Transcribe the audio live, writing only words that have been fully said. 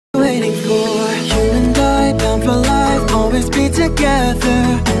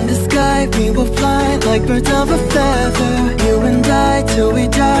like birds of a feather. You and I till we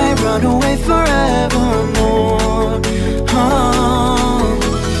die, run away forevermore.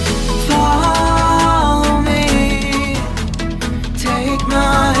 Follow me, take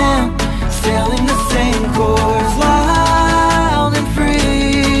my hand, sailing the same course, wild and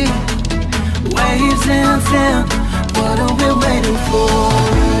free. Waves and sand, what are we waiting for?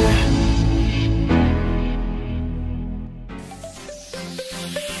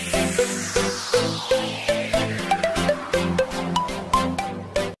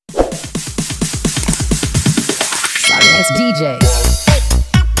 DJ.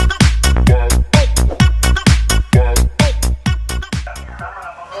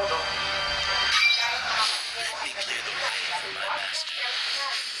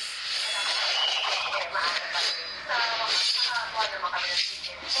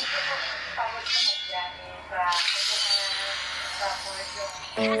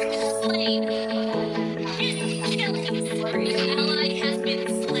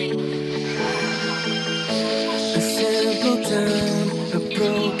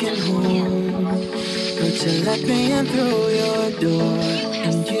 You let me in through your door,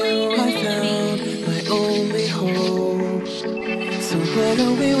 and you I found my only hope. So what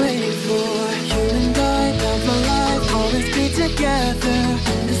are we waiting for? You and I, bound for life, always be together.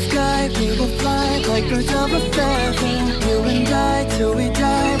 In the sky we will fly like birds of a feather. You and I till we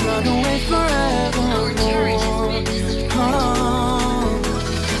die, run away forevermore.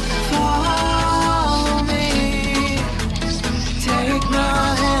 Follow me, take my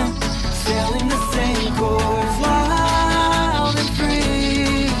hand, sailing the same course, wild and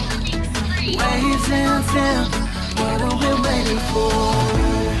free. Waves and sand, what are we waiting for?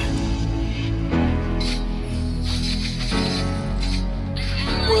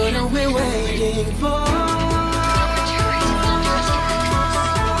 What are we waiting for?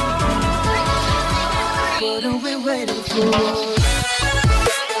 What are we waiting for?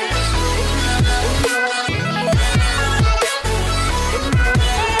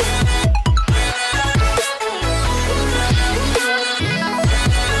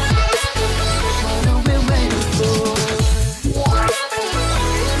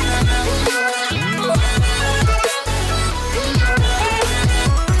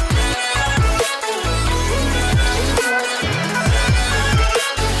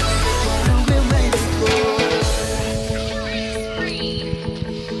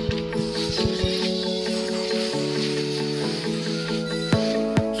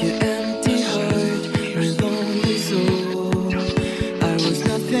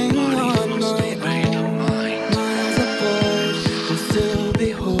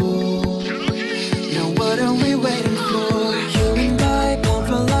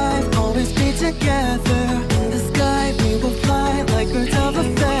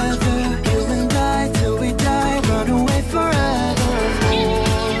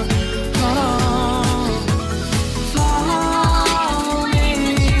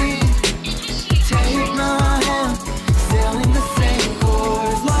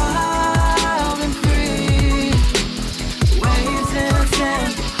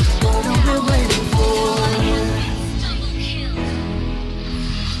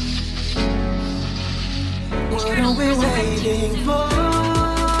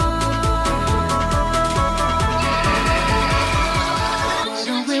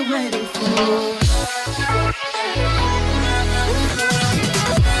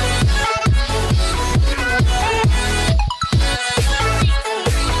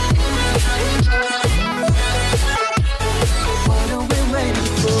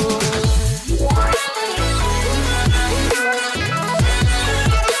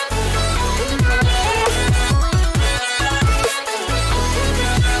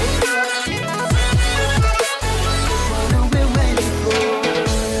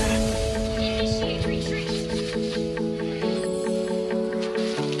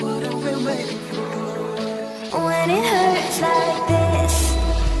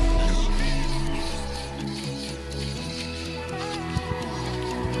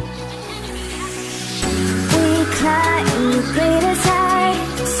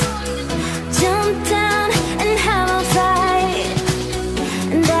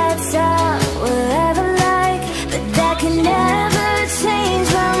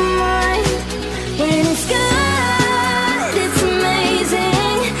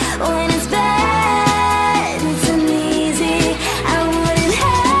 When it's bad, it's uneasy. I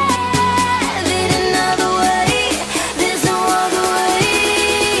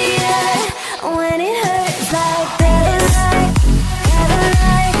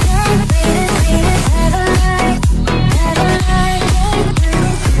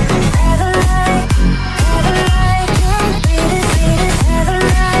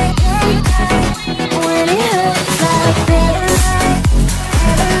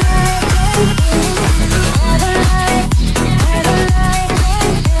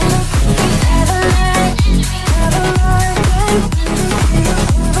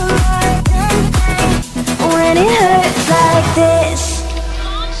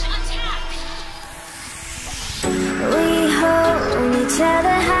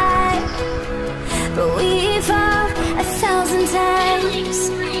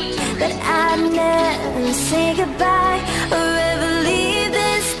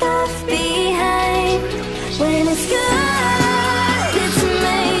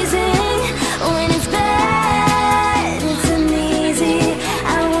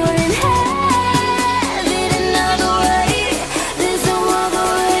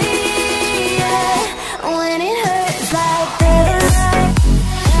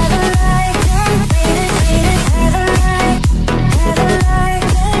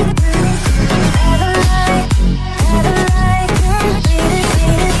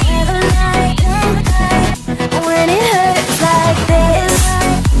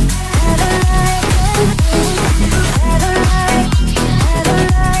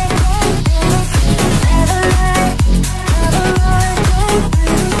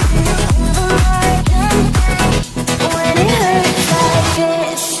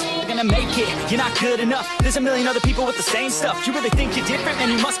tough. There's a million other people with the same stuff. You really think you're different? Man,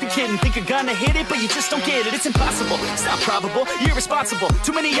 you must be kidding. Think you're gonna hit it, but you just don't get it. It's impossible, it's not probable, you're irresponsible.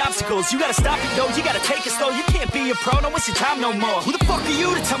 Too many obstacles, you gotta stop it, yo. You gotta take it slow, you can't be a pro. Don't waste your time no more. Who the fuck are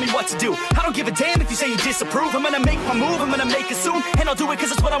you to tell me what to do? I don't give a damn if you say you disapprove. I'm gonna make my move, I'm gonna make it soon. And I'll do it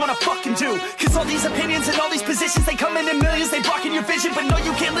cause it's what I wanna fucking do. Cause all these opinions and all these positions, they come in millions, they blocking your vision. But no,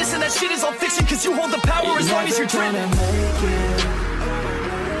 you can't listen, that shit is all fiction. Cause you hold the power as long as you're driven.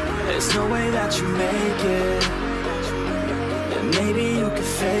 There's no way that you make it. And maybe you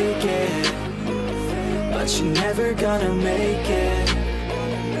could fake it, but you're never gonna make it.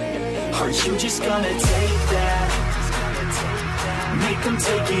 Are you just gonna take that? Make them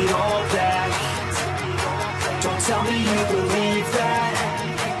take it all back. Don't tell me you believe that.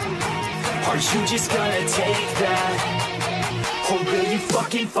 Are you just gonna take that? Or will you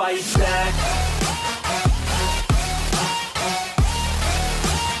fucking fight back?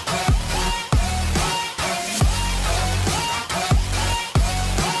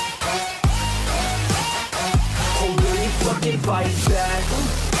 Fight back.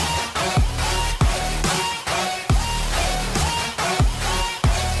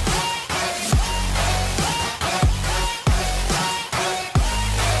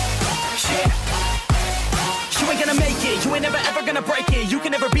 You ain't never ever gonna break it. You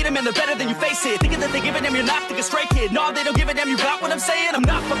can never beat them and they're better than you face it. Thinking that they give a damn, you're not thinking straight, kid. No, they don't give a damn, you got what I'm saying? I'm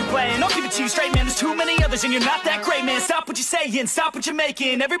not fucking playing, I'll give it to you straight, man. There's too many others and you're not that great, man. Stop what you're saying, stop what you're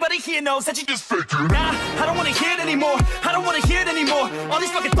making. Everybody here knows that you just faking. Nah, I don't wanna hear it anymore, I don't wanna hear it anymore. All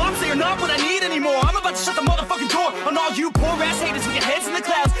these fucking thoughts, they are not what I need anymore. I'm about to shut the motherfucking door on all you poor ass haters with your heads in the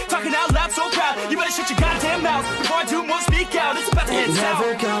clouds, talking out loud so proud. You better shut your goddamn mouth before I do more speak out. It's about to head south.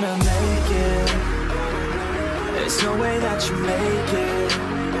 Never gonna make it. There's no way that you make it.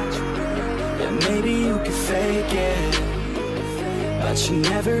 And maybe you could fake it, but you're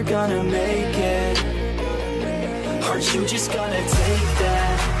never gonna make it. Are you just gonna take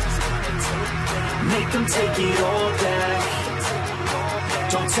that? Make them take it all back.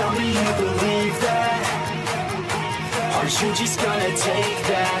 Don't tell me you believe that. Are you just gonna take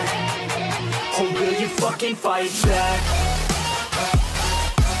that? Or will you fucking fight back?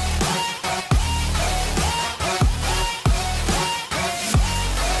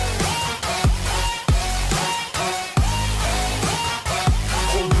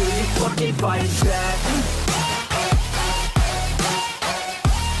 Fight back.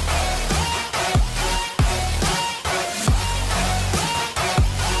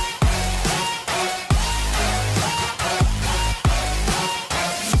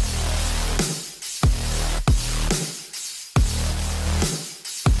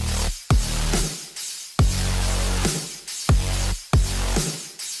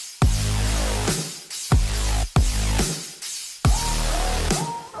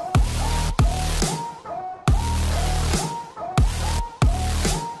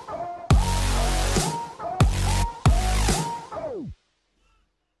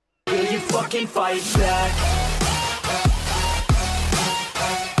 Fucking fight back.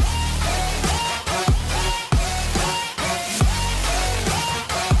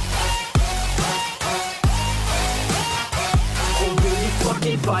 Or will you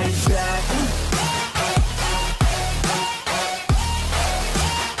fucking fight back?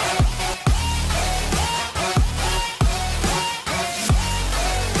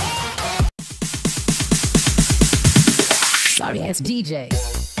 Sorry, it's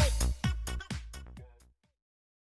DJ.